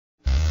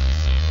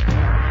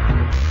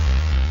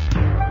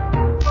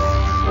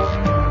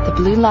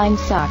The Blue Line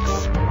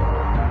Socks.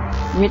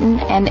 Written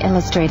and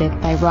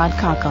illustrated by Rod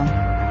Cockle.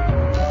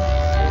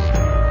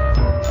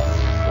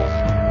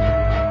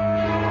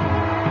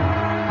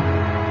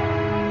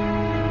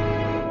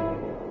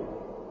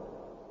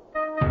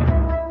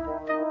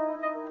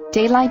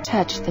 Daylight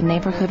touched the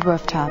neighborhood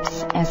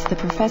rooftops as the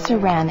professor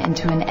ran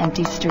into an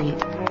empty street.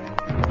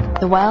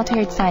 The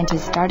wild-haired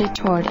scientist darted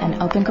toward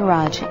an open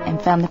garage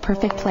and found the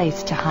perfect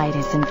place to hide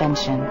his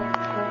invention.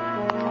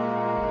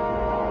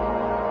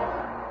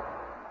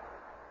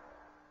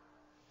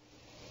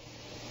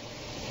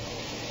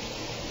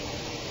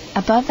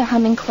 Above the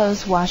humming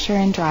clothes washer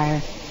and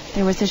dryer,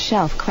 there was a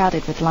shelf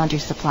crowded with laundry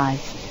supplies.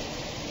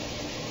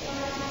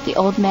 The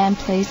old man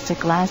placed a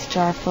glass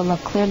jar full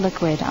of clear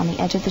liquid on the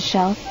edge of the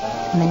shelf,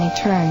 and then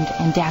he turned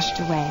and dashed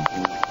away.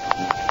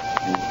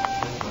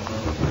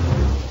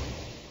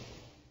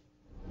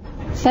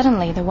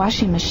 Suddenly, the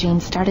washing machine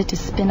started to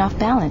spin off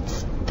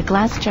balance. The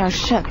glass jar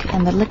shook,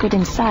 and the liquid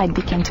inside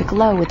began to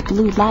glow with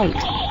blue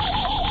light.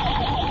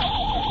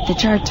 The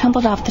jar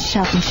tumbled off the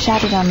shelf and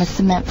shattered on the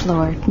cement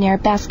floor near a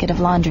basket of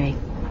laundry.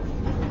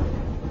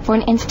 For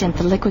an instant,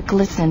 the liquid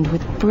glistened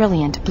with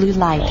brilliant blue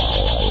light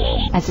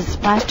as it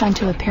splashed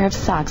onto a pair of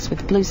socks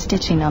with blue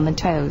stitching on the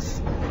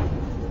toes.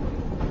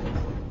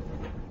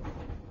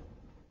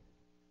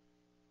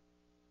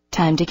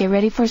 "Time to get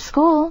ready for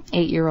school,"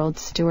 8-year-old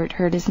Stuart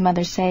heard his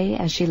mother say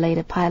as she laid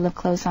a pile of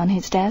clothes on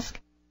his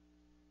desk.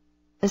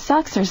 "The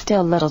socks are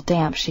still a little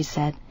damp," she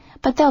said,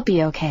 "but they'll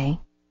be okay."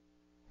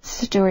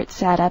 Stuart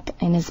sat up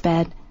in his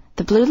bed.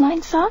 "The Blue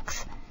Line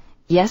socks?"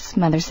 "Yes,"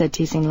 Mother said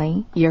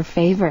teasingly, "your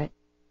favorite."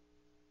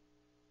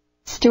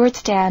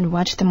 Stuart's dad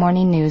watched the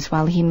morning news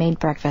while he made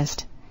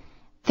breakfast.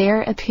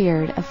 There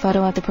appeared a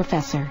photo of the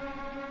professor.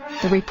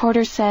 The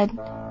reporter said,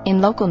 "In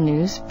local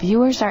news,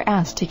 viewers are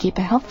asked to keep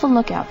a helpful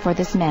lookout for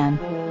this man,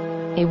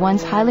 a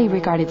once highly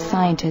regarded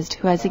scientist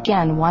who has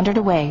again wandered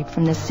away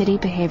from the city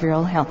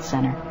behavioral health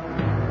center."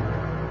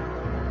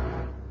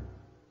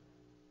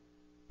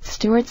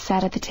 Stuart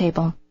sat at the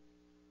table.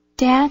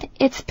 "Dad,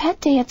 it's pet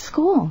day at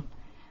school.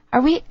 Are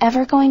we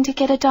ever going to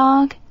get a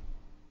dog?"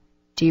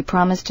 "Do you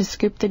promise to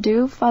scoop the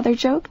dew?" Father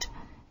joked.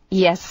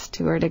 "Yes,"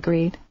 Stuart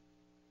agreed.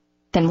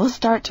 "Then we'll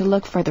start to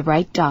look for the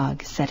right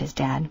dog," said his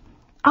dad.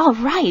 "All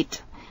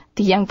right!"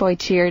 The young boy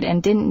cheered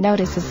and didn't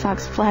notice his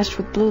socks flashed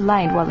with blue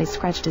light while he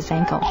scratched his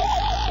ankle.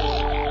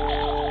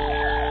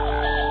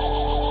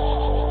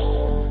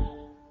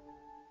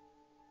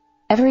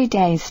 Every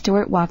day,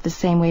 Stuart walked the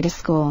same way to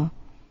school.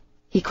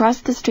 He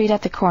crossed the street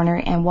at the corner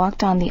and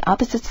walked on the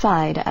opposite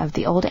side of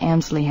the old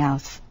Amsley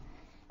house.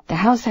 The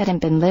house hadn't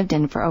been lived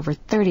in for over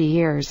 30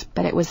 years,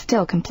 but it was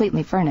still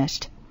completely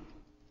furnished.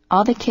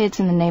 All the kids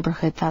in the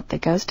neighborhood thought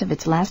the ghost of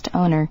its last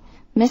owner,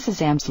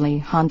 Mrs. Amsley,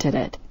 haunted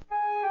it.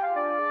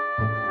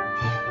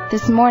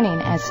 This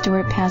morning, as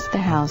Stuart passed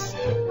the house,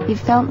 he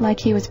felt like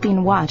he was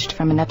being watched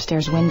from an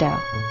upstairs window.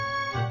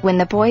 When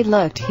the boy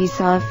looked, he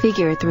saw a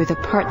figure through the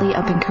partly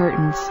open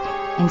curtains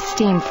and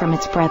steam from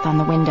its breath on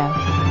the window.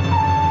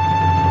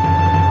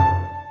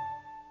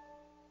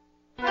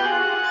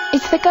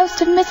 "It's the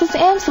ghost of Mrs.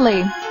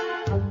 Amsley!"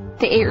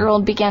 The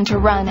 8-year-old began to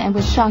run and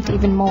was shocked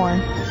even more.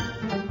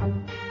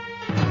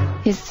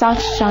 His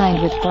socks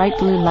shined with bright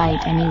blue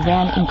light and he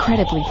ran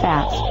incredibly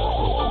fast.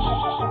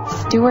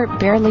 Stuart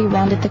barely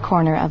rounded the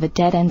corner of a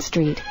dead-end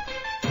street.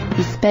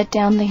 He sped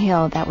down the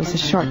hill that was a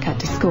shortcut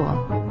to school.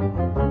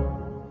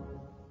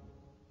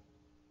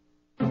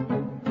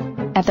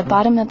 At the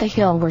bottom of the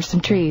hill were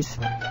some trees.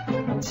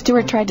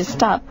 Stuart tried to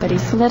stop, but he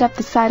slid up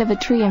the side of a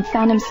tree and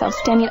found himself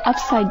standing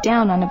upside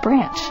down on a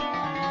branch.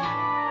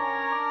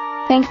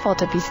 Thankful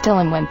to be still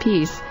in one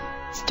piece,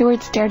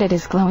 Stuart stared at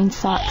his glowing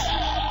socks.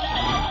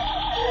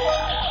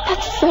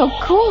 "That's so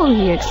cool!"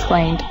 he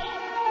exclaimed.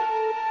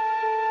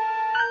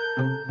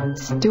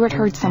 Stuart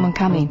heard someone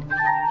coming.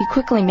 He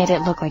quickly made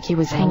it look like he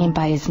was hanging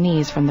by his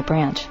knees from the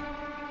branch.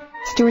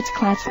 Stuart's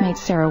classmate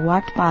Sarah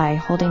walked by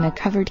holding a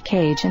covered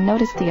cage and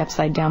noticed the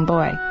upside-down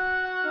boy.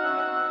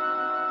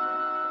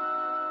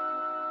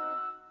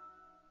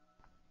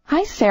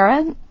 "Hi,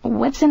 Sarah.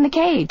 What's in the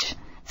cage?"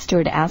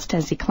 Stuart asked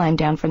as he climbed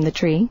down from the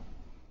tree.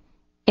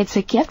 "It's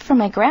a gift from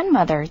my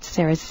grandmother,"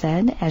 Sarah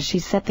said as she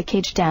set the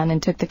cage down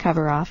and took the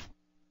cover off.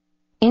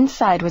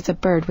 Inside was a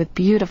bird with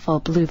beautiful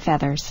blue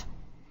feathers.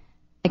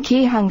 A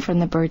key hung from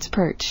the bird's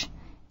perch.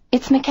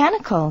 "It's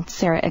mechanical,"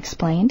 Sarah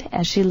explained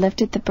as she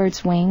lifted the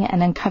bird's wing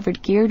and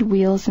uncovered geared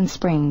wheels and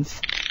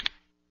springs.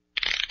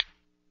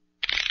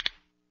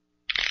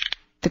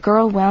 The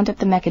girl wound up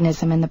the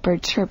mechanism and the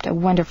bird chirped a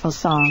wonderful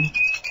song.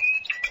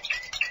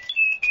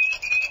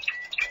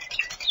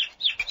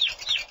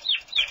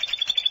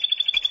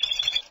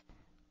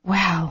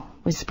 "Wow,"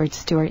 whispered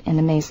Stuart in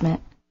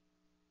amazement.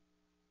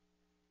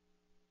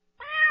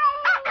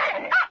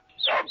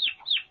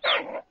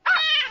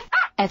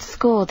 At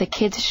school, the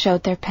kids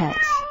showed their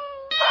pets.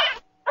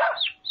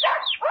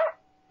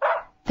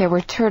 There were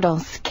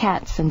turtles,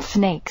 cats, and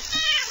snakes.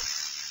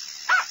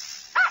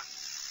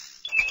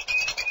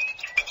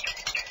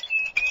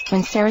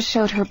 When Sarah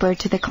showed her bird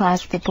to the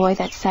class, the boy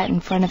that sat in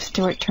front of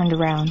Stuart turned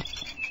around.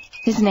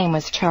 His name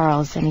was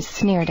Charles, and he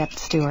sneered at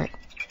Stuart.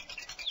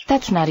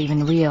 "That's not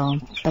even real,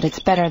 but it's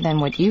better than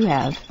what you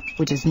have,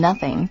 which is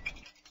nothing."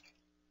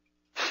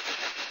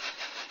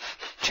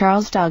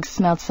 Charles' dog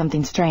smelled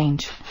something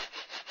strange.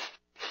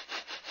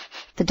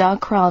 The dog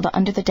crawled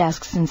under the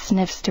desks and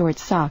sniffed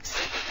Stuart's socks.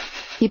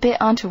 He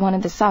bit onto one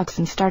of the socks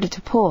and started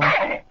to pull.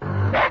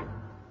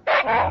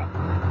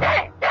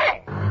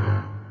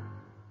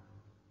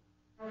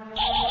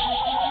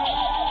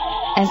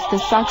 As the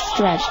sock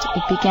stretched,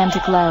 it began to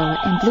glow,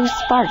 and blue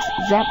sparks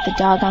zapped the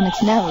dog on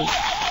its nose.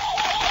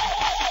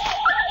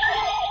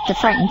 The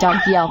frightened dog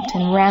yelped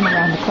and ran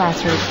around the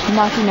classroom,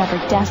 knocking over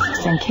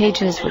desks and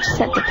cages, which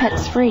set the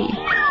pets free.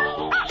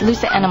 The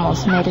loose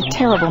animals made a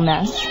terrible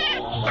mess.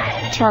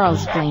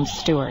 Charles blamed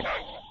Stuart.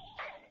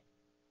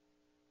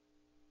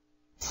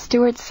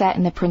 Stuart sat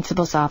in the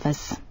principal's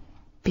office.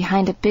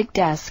 Behind a big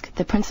desk,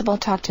 the principal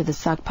talked to the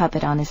sock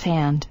puppet on his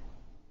hand.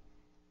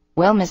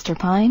 "Well, Mr.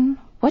 Pine,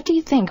 what do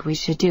you think we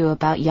should do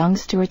about young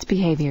Stuart's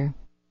behavior?"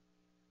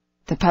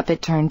 The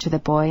puppet turned to the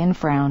boy and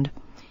frowned.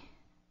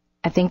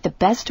 "I think the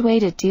best way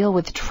to deal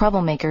with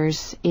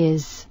troublemakers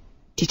is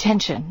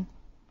detention."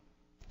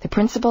 The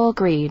principal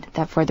agreed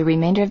that for the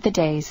remainder of the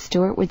day,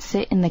 Stuart would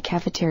sit in the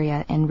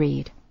cafeteria and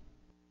read.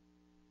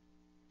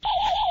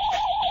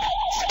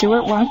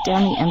 Stuart walked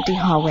down the empty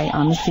hallway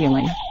on the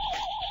ceiling.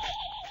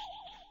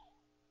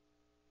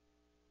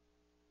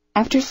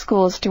 After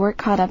school, Stuart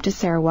caught up to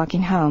Sarah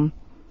walking home.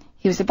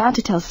 He was about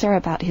to tell Sarah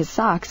about his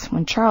socks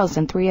when Charles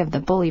and 3 of the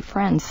bully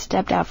friends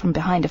stepped out from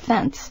behind a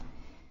fence.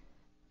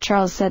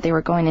 Charles said they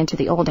were going into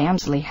the old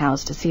Amsley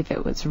house to see if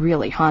it was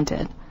really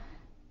haunted.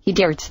 He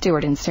dared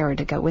Stuart and Sarah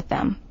to go with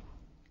them.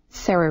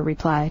 Sarah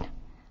replied,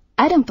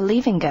 "I don't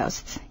believe in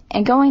ghosts,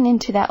 and going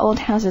into that old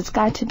house has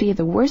got to be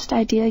the worst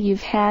idea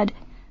you've had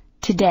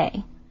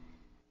today."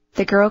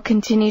 The girl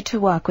continued to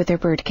walk with her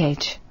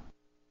birdcage.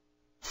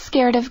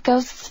 "Scared of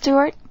ghosts,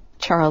 Stuart?"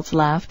 Charles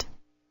laughed.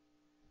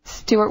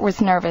 Stuart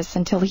was nervous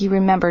until he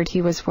remembered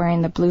he was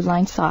wearing the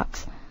blue-lined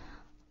socks.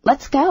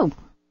 "Let's go."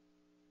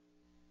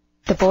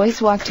 The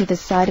boys walked to the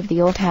side of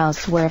the old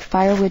house where a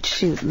firewood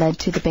chute led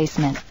to the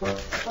basement.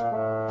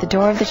 The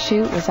door of the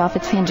chute was off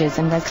its hinges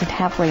and rested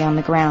halfway on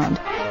the ground.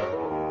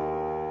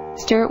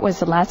 Stuart was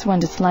the last one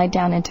to slide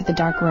down into the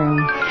dark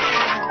room.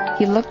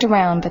 He looked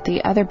around, but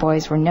the other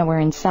boys were nowhere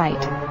in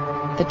sight.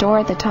 The door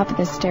at the top of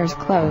the stairs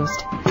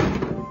closed.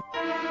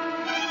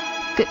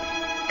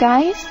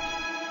 Guys?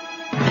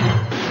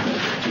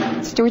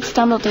 Stuart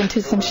stumbled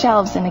into some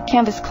shelves and a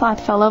canvas cloth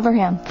fell over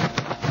him.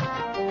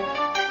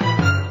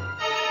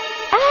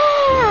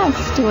 "Ah!"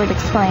 Stuart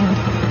exclaimed.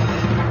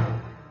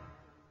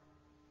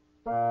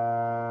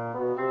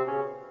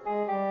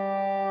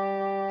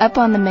 Up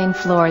on the main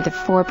floor, the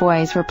 4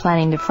 boys were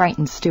planning to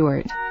frighten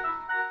Stuart.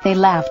 They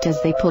laughed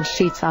as they pulled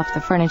sheets off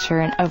the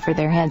furniture and over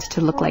their heads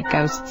to look like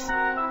ghosts.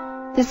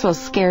 This will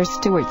scare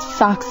Stuart's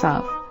socks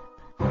off.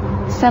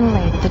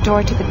 Suddenly, the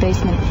door to the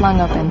basement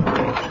flung open.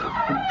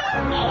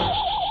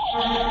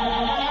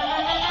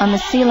 On the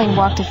ceiling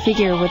walked a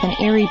figure with an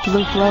eerie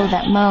blue glow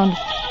that moaned,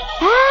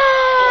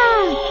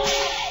 "Ah!"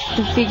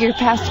 The figure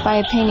passed by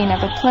a painting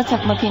of a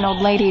pleasant-looking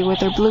old lady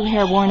with her blue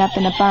hair worn up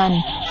in a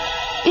bun.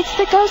 "It's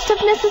the ghost of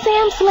Mrs.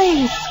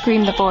 Amsley!"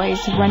 screamed the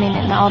boys, running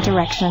in all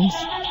directions.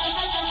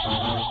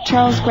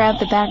 Charles grabbed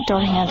the back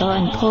door handle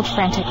and pulled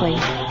frantically.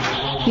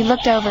 He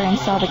looked over and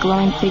saw the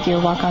glowing figure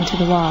walk onto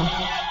the wall.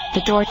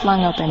 The door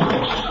flung open.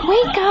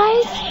 "Wait,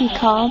 guys!" he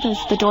called as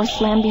the door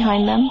slammed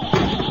behind them.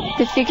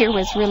 The figure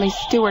was really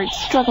Stuart,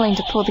 struggling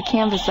to pull the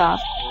canvas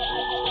off.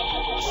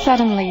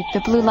 Suddenly, the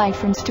blue light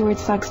from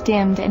Stuart's socks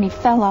dimmed and he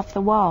fell off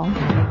the wall.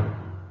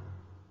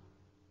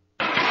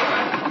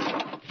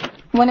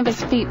 One of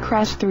his feet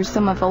crashed through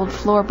some of the old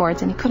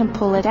floorboards and he couldn't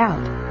pull it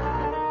out.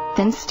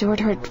 Then Stuart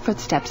heard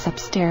footsteps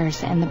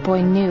upstairs, and the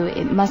boy knew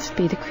it must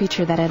be the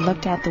creature that had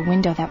looked out the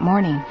window that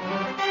morning.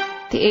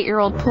 The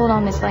 8-year-old pulled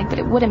on his leg, but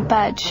it wouldn't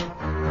budge.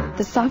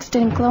 The socks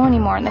didn't glow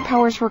anymore, and the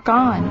powers were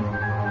gone.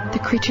 The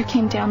creature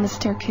came down the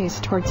staircase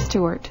towards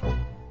Stuart.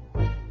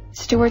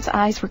 Stuart's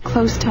eyes were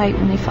closed tight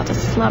when he felt a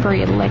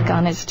slobbery lick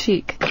on his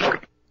cheek.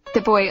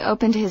 The boy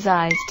opened his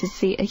eyes to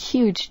see a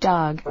huge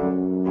dog.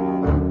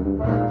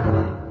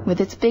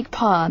 With its big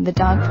paw, the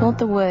dog pulled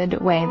the wood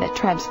away that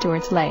trapped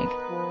Stuart's leg.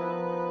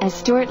 As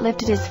Stuart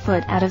lifted his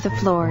foot out of the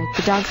floor,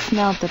 the dog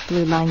smelled the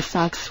blue-lined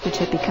socks, which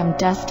had become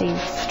dusty,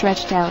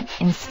 stretched out,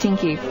 and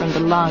stinky from the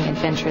long,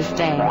 adventurous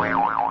day.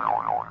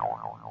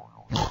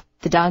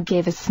 The dog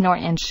gave a snort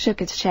and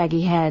shook its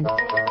shaggy head.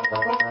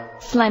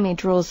 Slimy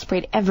drool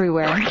sprayed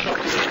everywhere.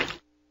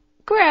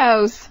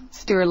 "Gross!"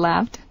 Stuart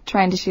laughed,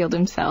 trying to shield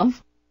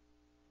himself.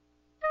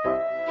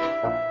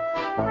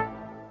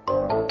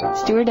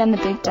 Stuart and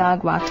the big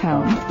dog walked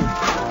home.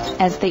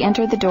 As they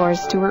entered the door,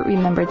 Stuart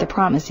remembered the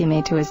promise he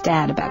made to his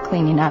dad about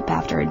cleaning up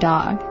after a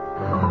dog.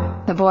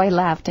 The boy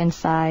laughed and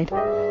sighed.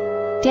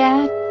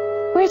 "Dad,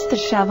 where's the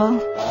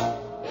shovel?"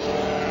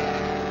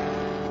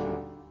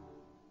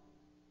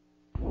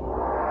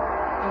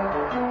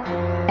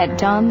 At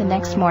dawn the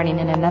next morning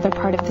in another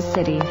part of the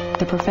city,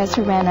 the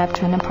professor ran up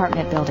to an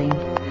apartment building.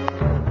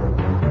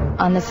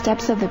 On the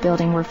steps of the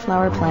building were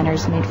flower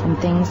planters made from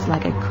things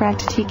like a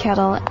cracked tea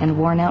kettle and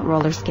worn-out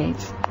roller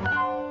skates.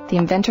 The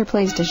inventor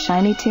placed a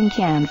shiny tin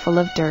can full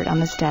of dirt on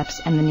the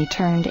steps, and then he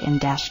turned and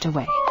dashed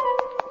away.